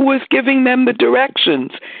was giving them the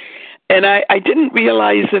directions. And I didn't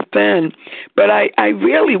realize it then, but I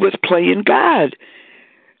really was playing God.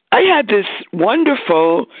 I had this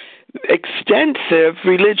wonderful, extensive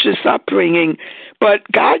religious upbringing, but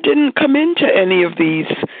God didn't come into any of these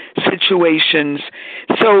situations.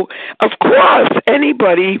 So, of course,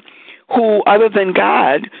 anybody who, other than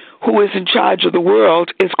God, who is in charge of the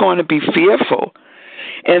world is going to be fearful.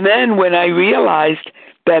 And then when I realized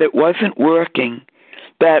that it wasn't working,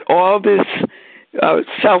 that all this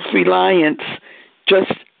self-reliance,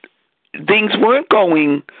 just things weren't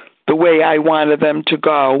going the way I wanted them to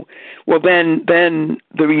go, well, then the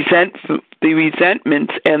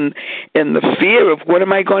resentments and the fear of what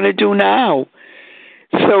am I going to do now?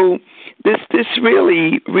 So this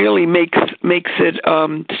really makes it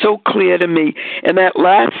so clear to me. And that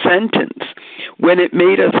last sentence, when it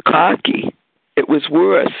made us cocky, it was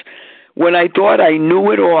worse. When I thought I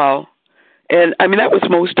knew it all, and I mean that was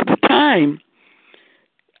most of the time.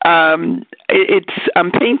 I'm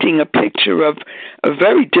painting a picture of a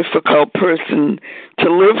very difficult person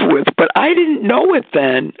to live with, but I didn't know it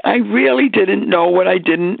then. I really didn't know what I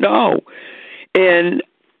didn't know. And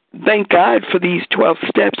thank God for these 12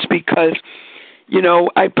 steps, because,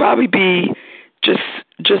 I'd probably be just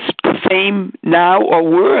the same now or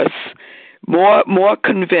worse, more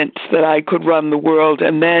convinced that I could run the world,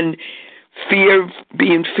 and then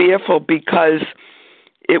being fearful because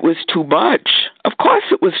it was too much. Of course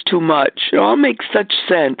it was too much. It all makes such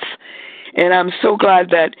sense. And I'm so glad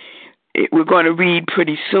that we're going to read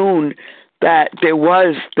pretty soon that there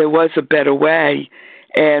was a better way.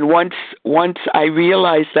 And once I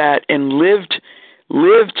realized that and lived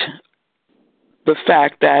the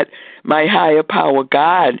fact that my higher power,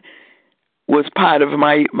 God, was part of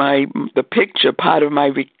the picture, part of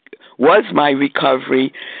was my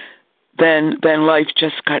recovery, then life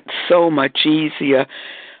just got so much easier.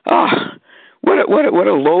 Oh, what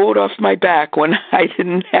a load off my back when I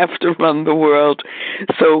didn't have to run the world.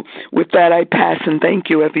 So with that, I pass, and thank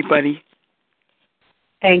you, everybody.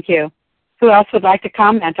 Thank you. Who else would like to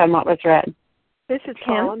comment on what was read? This is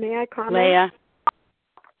Paula. May I comment? Leah.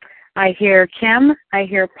 I hear Kim, I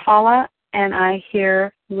hear Paula, and I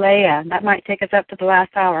hear Leah. That might take us up to the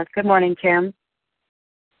last hour. Good morning, Kim.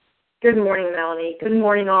 Good morning, Melanie. Good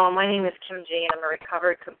morning, all. My name is Kim G., and I'm a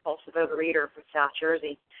recovered compulsive overeater from South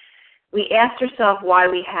Jersey. We asked ourselves why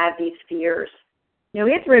we had these fears.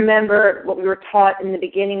 We have to remember what we were taught in the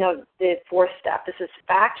beginning of the fourth step. This is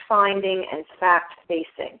fact-finding and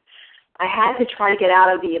fact-facing. I had to try to get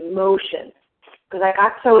out of the emotion, because I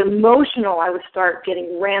got so emotional I would start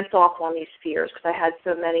getting ramped off on these fears because I had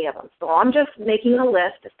so many of them. So I'm just making a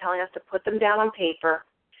list. It's telling us to put them down on paper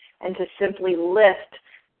and to simply list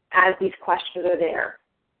as these questions are there.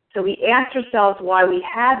 So we asked ourselves why we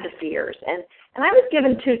had the fears, and I was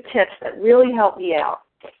given 2 tips that really helped me out.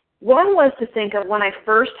 One was to think of when I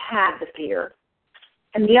first had the fear,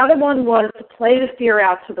 and the other one was to play the fear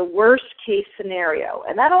out to the worst case scenario.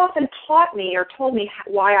 And that often taught me or told me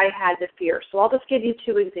why I had the fear. So I'll just give you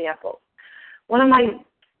 2 examples. One of my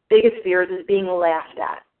biggest fears is being laughed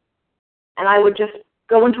at. And I would just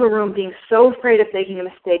go into a room being so afraid of making a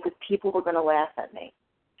mistake that people were going to laugh at me.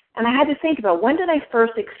 And I had to think about, when did I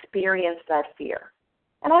first experience that fear?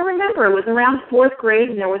 And I remember it was around 4th grade,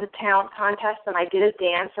 and there was a talent contest, and I did a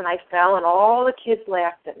dance, and I fell, and all the kids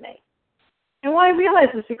laughed at me. And what I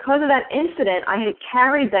realized was because of that incident, I had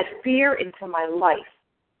carried that fear into my life.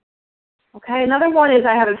 Okay, another one is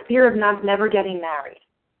I have a fear of never getting married.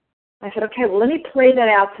 I said, okay, well, let me play that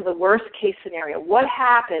out to the worst case scenario. What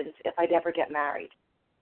happens if I never get married?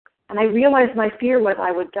 And I realized my fear was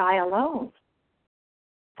I would die alone.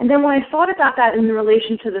 And then when I thought about that in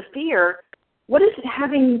relation to the fear, what does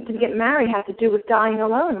having to get married have to do with dying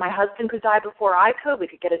alone? My husband could die before I could. We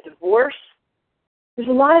could get a divorce. There's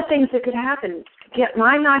a lot of things that could happen.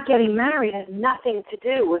 My not getting married has nothing to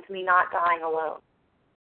do with me not dying alone.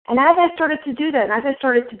 And as I started to do that, and as I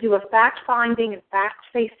started to do a fact-finding and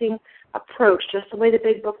fact-facing approach, just the way the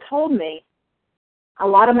Big Book told me, a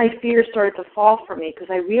lot of my fears started to fall from me because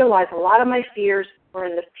I realized a lot of my fears were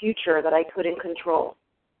in the future that I couldn't control.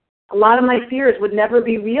 A lot of my fears would never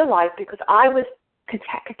be realized because I was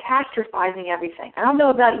catastrophizing everything. I don't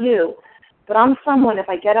know about you, but I'm someone, if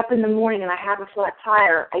I get up in the morning and I have a flat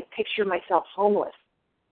tire, I picture myself homeless.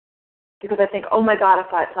 Because I think, oh my God, a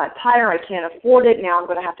flat tire, I can't afford it, now I'm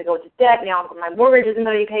going to have to go into debt, now my mortgage isn't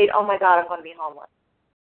going to be paid, oh my God, I'm going to be homeless.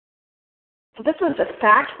 So this was a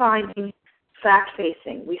fact-finding,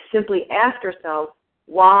 fact-facing. We simply asked ourselves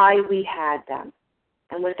why we had them.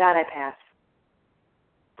 And with that, I pass.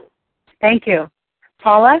 Thank you.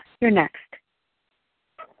 Paula, you're next.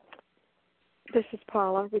 This is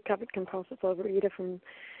Paula, recovered compulsive overeater from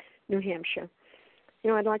New Hampshire.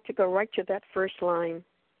 I'd like to go right to that first line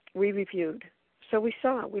we reviewed. So we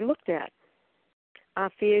looked at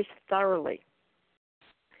our fears thoroughly.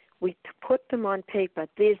 We put them on paper.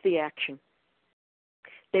 There's the action.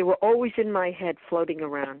 They were always in my head floating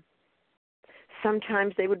around.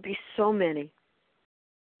 Sometimes they would be so many.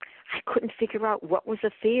 I couldn't figure out what was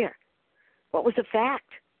a fear. What was a fact?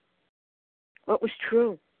 What was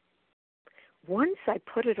true? Once I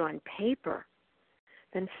put it on paper,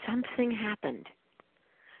 then something happened.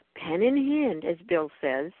 Pen in hand, as Bill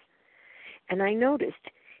says, and I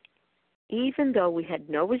noticed, even though we had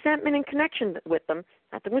no resentment and connection with them,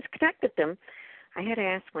 nothing was connected them, I had to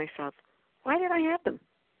ask myself, why did I have them?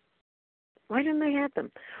 Why didn't I have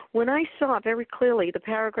them? When I saw very clearly the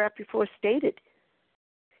paragraph before stated,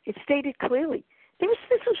 it stated clearly, this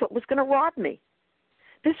was what was going to rob me.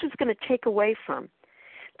 This was going to take away from,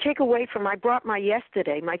 I brought my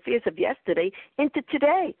fears of yesterday into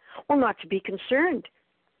today. Well, not to be concerned,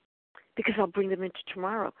 because I'll bring them into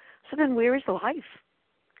tomorrow. So then where is life?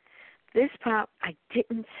 This part, I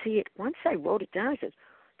didn't see it. Once I wrote it down, I said,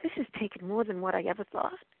 this has taken more than what I ever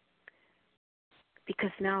thought.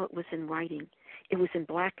 Because now it was in writing. It was in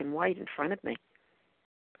black and white in front of me.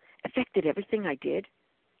 Affected everything I did.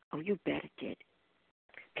 Oh, you bet it did.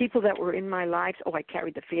 People that were in my lives, I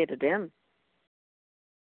carried the fear to them.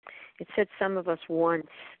 It said some of us once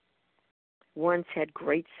had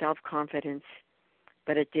great self-confidence,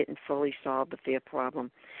 but it didn't fully solve the fear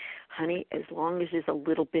problem. Honey, as long as there's a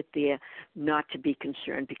little bit there, not to be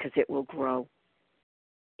concerned, because it will grow.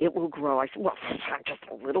 It will grow. I said, I'm just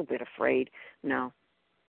a little bit afraid. No.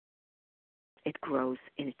 It grows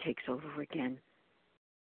and it takes over again.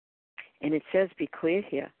 And it says, be clear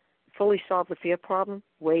here. Fully solve the fear problem?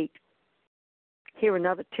 Wait. Here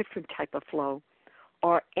another different type of flow.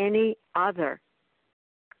 Or any other.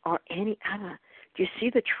 Do you see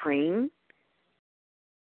the train?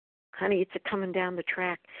 Honey, it's coming down the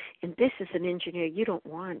track. And this is an engineer you don't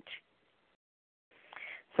want.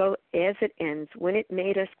 So as it ends, when it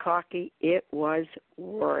made us cocky, it was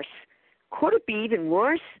worse. Could it be even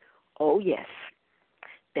worse? Oh, yes.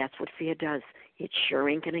 That's what fear does. It sure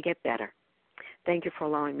ain't going to get better. Thank you for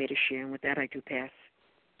allowing me to share. And with that, I do pass.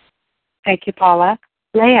 Thank you, Paula.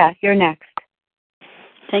 Leah, you're next.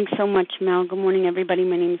 Thanks so much, Mel. Good morning, everybody.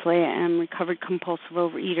 My name is Leah. I'm a recovered compulsive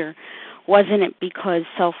overeater. Wasn't it because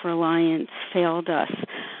self-reliance failed us?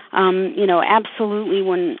 Absolutely,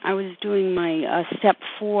 when I was doing my step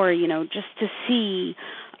 4, just to see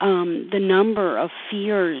the number of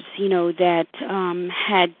fears, that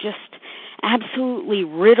had just absolutely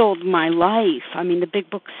riddled my life. I mean, the big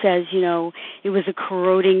book says, it was a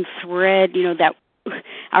corroding thread, that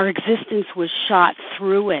our existence was shot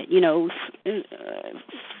through it,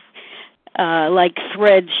 like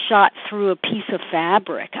threads shot through a piece of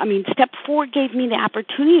fabric. I mean, step 4 gave me the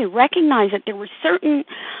opportunity to recognize that there were certain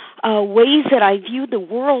ways that I viewed the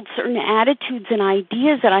world, certain attitudes and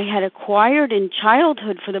ideas that I had acquired in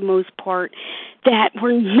childhood for the most part that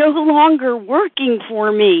were no longer working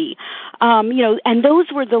for me. And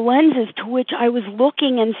those were the lenses to which I was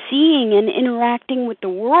looking and seeing and interacting with the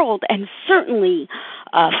world. And certainly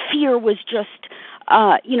fear was just,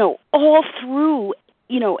 all through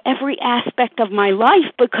every aspect of my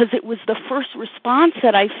life, because it was the first response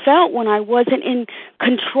that I felt when I wasn't in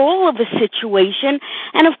control of a situation.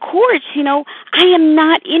 And of course, I am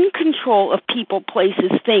not in control of people,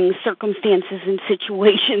 places, things, circumstances, and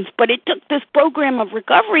situations, but it took this program of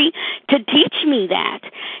recovery to teach me that.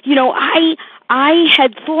 I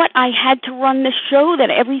had thought I had to run the show, that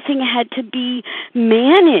everything had to be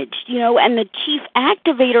managed, and the chief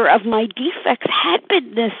activator of my defects had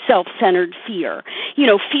been this self-centered fear.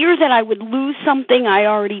 Fear that I would lose something I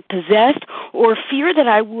already possessed, or fear that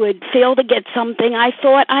I would fail to get something I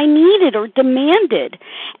thought I needed or demanded.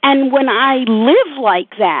 And when I live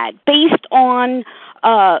like that, based on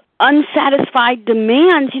unsatisfied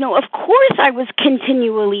demands, of course I was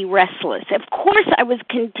continually restless. Of course I was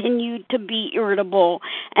continued to be irritable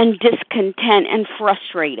and discontent and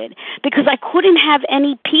frustrated, because I couldn't have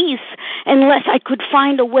any peace unless I could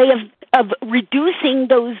find a way of reducing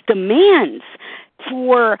those demands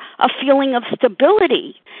for a feeling of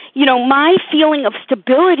stability. My feeling of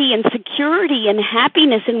stability and security and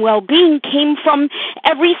happiness and well-being came from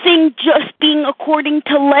everything just being according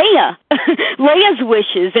to Leah, Leah's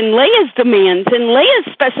wishes and Leah's demands and Leah's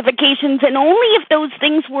specifications, and only if those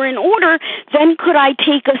things were in order, then could I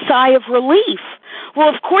take a sigh of relief.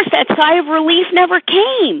 Well, of course, that sigh of relief never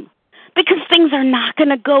came, because things are not going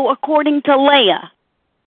to go according to Leah.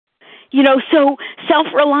 So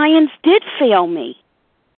self-reliance did fail me.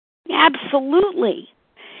 Absolutely.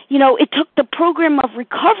 It took the program of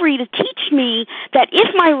recovery to teach me that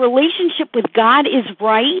if my relationship with God is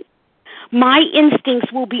right, my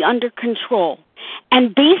instincts will be under control.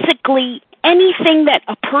 And basically, anything that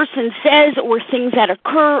a person says or things that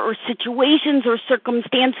occur or situations or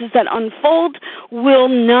circumstances that unfold will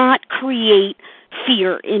not create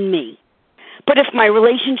fear in me. But if my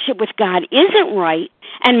relationship with God isn't right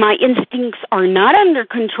and my instincts are not under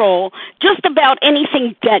control, just about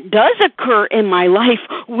anything that does occur in my life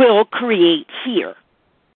will create fear.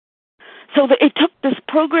 So it took this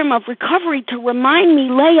program of recovery to remind me,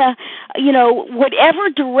 Leah, whatever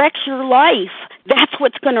directs your life, that's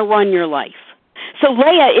what's going to run your life. So,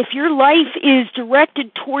 Leah, if your life is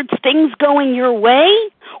directed towards things going your way,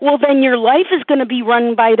 well, then your life is going to be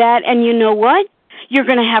run by that, and you know what? You're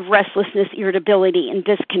going to have restlessness, irritability, and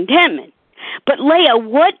discontentment. But, Leah,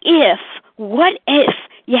 what if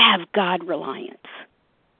you have God reliance?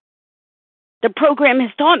 The program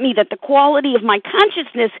has taught me that the quality of my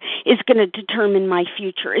consciousness is going to determine my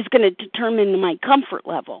future, is going to determine my comfort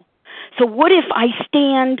level. So what if I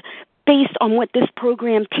stand based on what this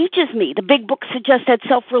program teaches me? The Big Book suggests that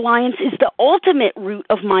self-reliance is the ultimate root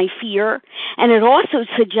of my fear, and it also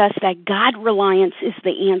suggests that God reliance is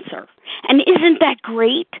the answer. And isn't that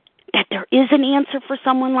great? That there is an answer for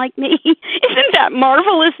someone like me? Isn't that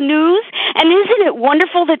marvelous news? And isn't it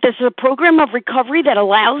wonderful that there's a program of recovery that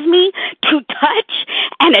allows me to touch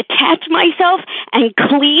and attach myself and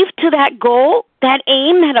cleave to that goal, that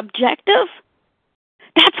aim, that objective?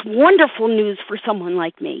 That's wonderful news for someone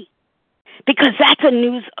like me, because that's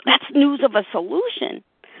news of a solution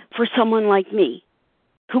for someone like me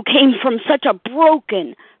who came from such a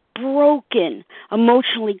broken,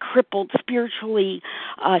 emotionally crippled, spiritually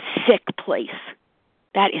sick place.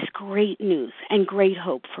 That is great news and great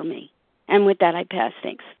hope for me. And with that, I pass.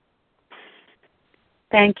 Thanks.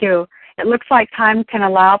 Thank you. It looks like time can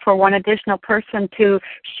allow for one additional person to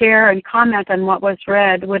share and comment on what was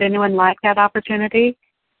read. Would anyone like that opportunity?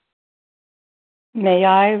 May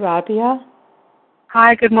I, Rabia?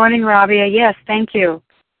 Hi, good morning, Rabia. Yes, thank you.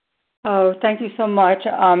 Oh, thank you so much.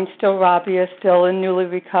 I'm still Rabia, still a newly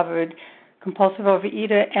recovered compulsive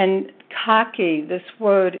overeater. And cocky, this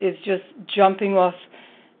word is just jumping off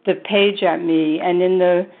the page at me. And in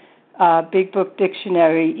the Big Book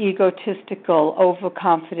Dictionary, egotistical,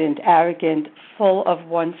 overconfident, arrogant, full of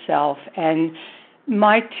oneself. And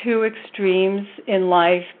my two extremes in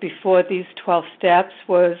life before these 12 steps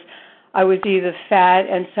was I was either fat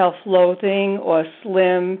and self-loathing or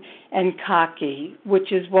slim and cocky,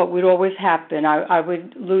 which is what would always happen. I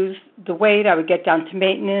would lose the weight, I would get down to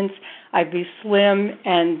maintenance, I'd be slim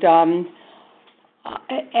and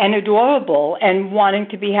adorable and wanting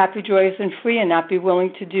to be happy, joyous, and free and not be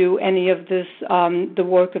willing to do any of this, the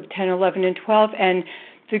work of 10, 11, and 12. And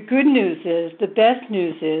the good news is, the best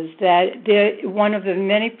news is that one of the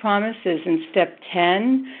many promises in step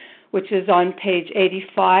 10, which is on page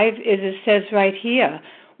 85, it says right here,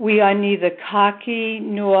 we are neither cocky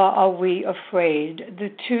nor are we afraid. The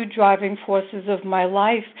two driving forces of my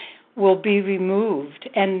life will be removed,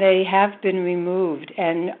 and they have been removed,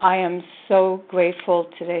 and I am so grateful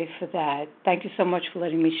today for that. Thank you so much for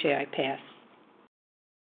letting me share. I pass.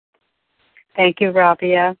 Thank you,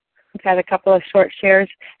 Rabia. We've had a couple of short shares,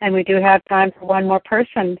 and we do have time for one more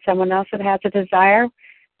person, someone else that has a desire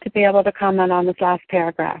to be able to comment on this last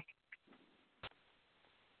paragraph.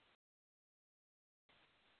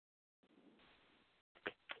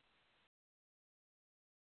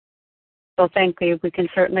 So thank you. We can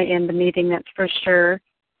certainly end the meeting, that's for sure.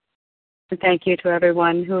 And thank you to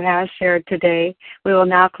everyone who has shared today. We will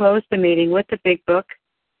now close the meeting with the Big Book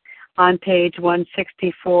on page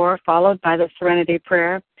 164, followed by the Serenity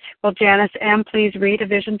Prayer. Will Janice M. please read A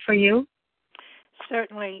Vision for You?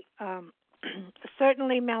 Certainly.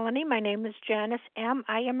 Certainly, Melanie. My name is Janice M.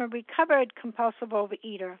 I am a recovered compulsive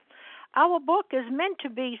overeater. Our book is meant to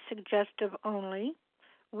be suggestive only.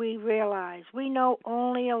 We realize we know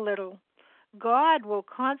only a little. God will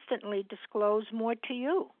constantly disclose more to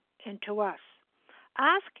you and to us.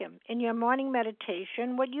 Ask Him in your morning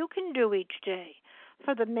meditation what you can do each day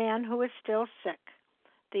for the man who is still sick.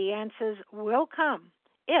 The answers will come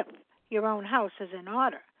if your own house is in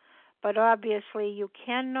order. But obviously you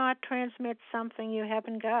cannot transmit something you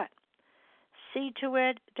haven't got. See to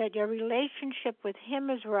it that your relationship with Him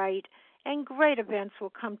is right, and great events will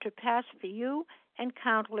come to pass for you and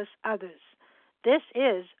countless others. This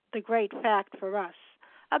is the great fact for us.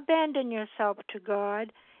 Abandon yourself to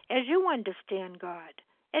God as you understand God.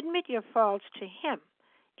 Admit your faults to Him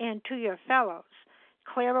and to your fellows.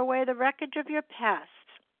 Clear away the wreckage of your past.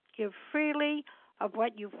 Give freely of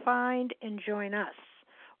what you find and join us.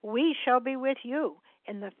 We shall be with you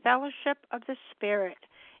in the fellowship of the Spirit,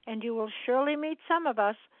 and you will surely meet some of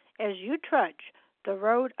us as you trudge the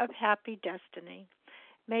road of happy destiny.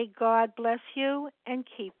 May God bless you and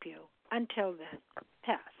keep you. Until then,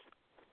 pass.